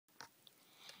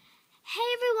Hey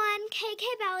everyone, KK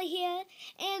Bella here,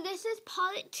 and this is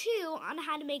part 2 on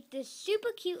how to make this super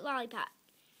cute lollipop.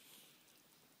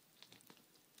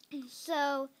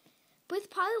 So, with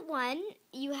part 1,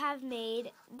 you have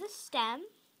made the stem,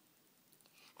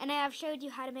 and I have showed you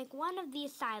how to make one of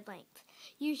these side lengths.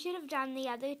 You should have done the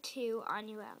other 2 on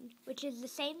your own, which is the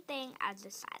same thing as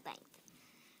the side length.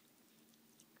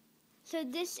 So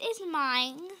this is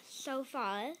mine so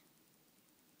far.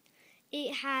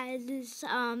 It has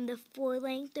the 4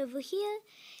 length over here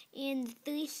and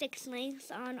 3 6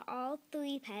 lengths on all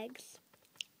 3 pegs,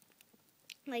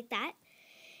 like that.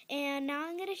 And now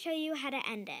I'm going to show you how to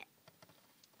end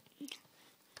it.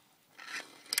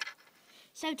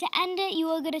 So to end it, you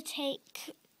are going to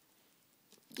take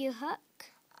your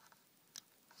hook,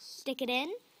 stick it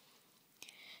in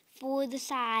for the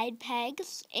side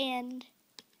pegs, and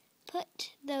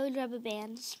put those rubber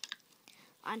bands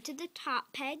onto the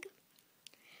top peg.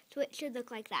 So it should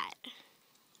look like that.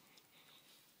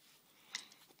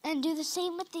 And do the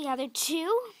same with the other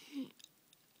 2.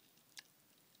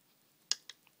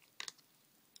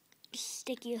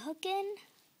 Stick your hook in,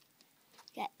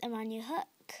 get them on your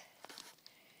hook,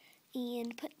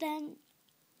 and put them.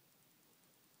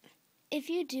 If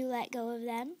you do let go of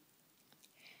them,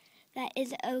 that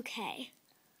is okay.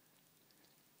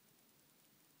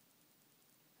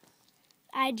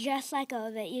 I just let go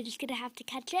of it. You're just going to have to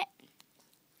catch it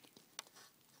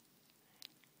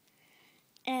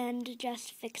and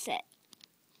just fix it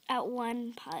at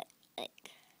one part,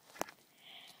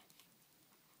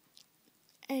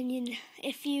 and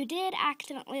if you did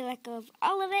accidentally let go of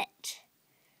all of it,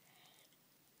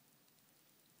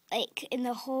 in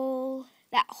that whole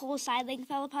side length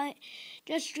fell apart,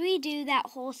 just redo that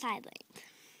whole side length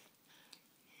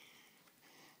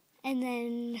and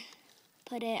then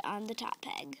put it on the top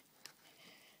peg.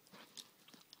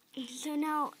 So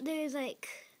now there's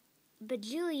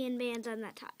bajillion bands on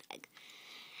that top peg.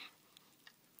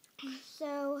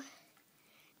 So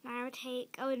now I'll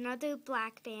take another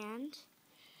black band.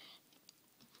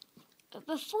 But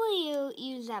before you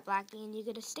use that black band, you're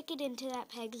going to stick it into that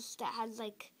peg that has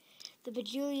the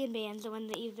bajillion bands, the one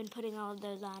that you've been putting all of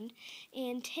those on,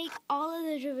 and take all of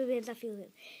those rubber bands off your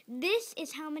loop. This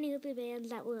is how many rubber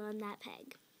bands that were on that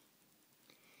peg.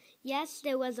 Yes,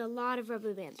 there was a lot of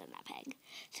rubber bands on that peg.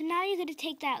 So now you're going to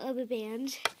take that rubber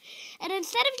band, and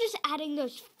instead of just adding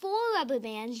those 4 rubber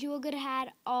bands, you are going to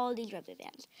add all these rubber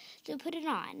bands. So put it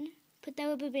on. Put the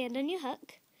rubber band on your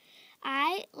hook.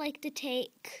 I like to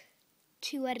take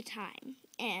 2 at a time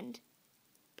and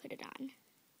put it on.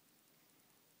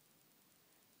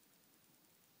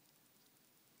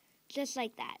 Just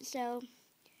like that. So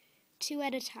 2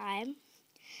 at a time.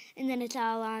 And then it's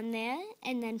all on there,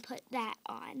 and then put that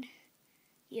on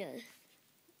here.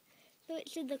 So it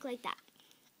should look like that.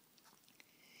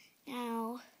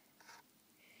 Now,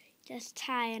 just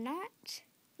tie a knot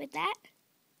with that,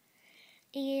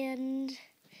 and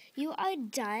you are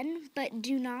done, but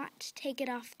do not take it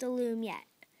off the loom yet,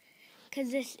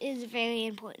 because this is very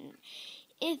important.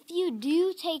 If you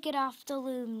do take it off the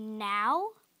loom now,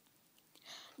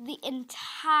 the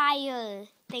entire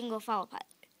thing will fall apart.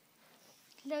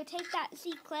 So take that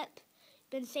C-clip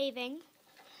you've been saving,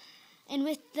 and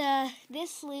with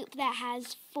this loop that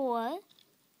has 4,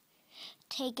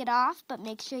 take it off, but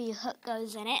make sure your hook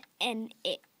goes in it and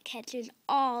it catches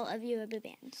all of your rubber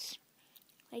bands,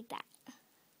 like that.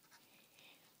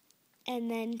 And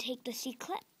then take the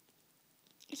C-clip.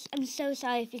 I'm so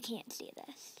sorry if you can't see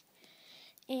this.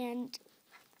 And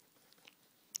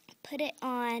put it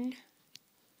on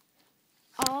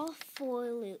all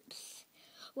 4 loops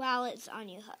while it's on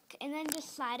your hook, and then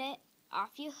just slide it off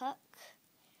your hook.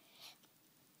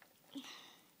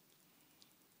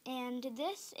 And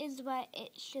this is what it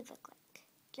should look like,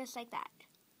 just like that.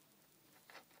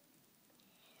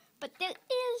 But there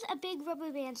is a big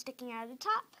rubber band sticking out of the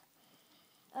top.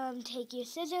 Take your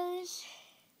scissors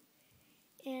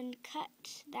and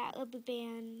cut that rubber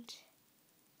band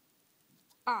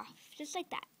off, just like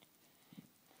that.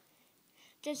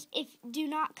 Do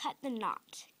not cut the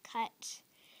knot. Cut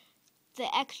the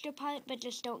extra part, but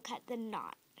just don't cut the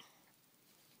knot.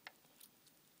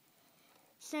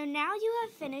 So now you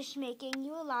have finished making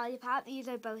your lollipop. These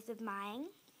are both of mine.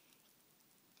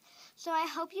 So I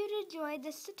hope you enjoyed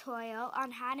this tutorial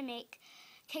on how to make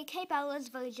KK Bella's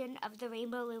version of the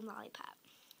Rainbow Loom Lollipop.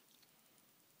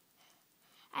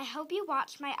 I hope you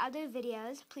watch my other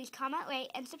videos. Please comment,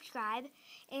 rate, and subscribe.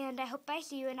 And I hope I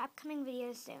see you in upcoming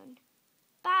videos soon.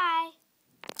 Bye!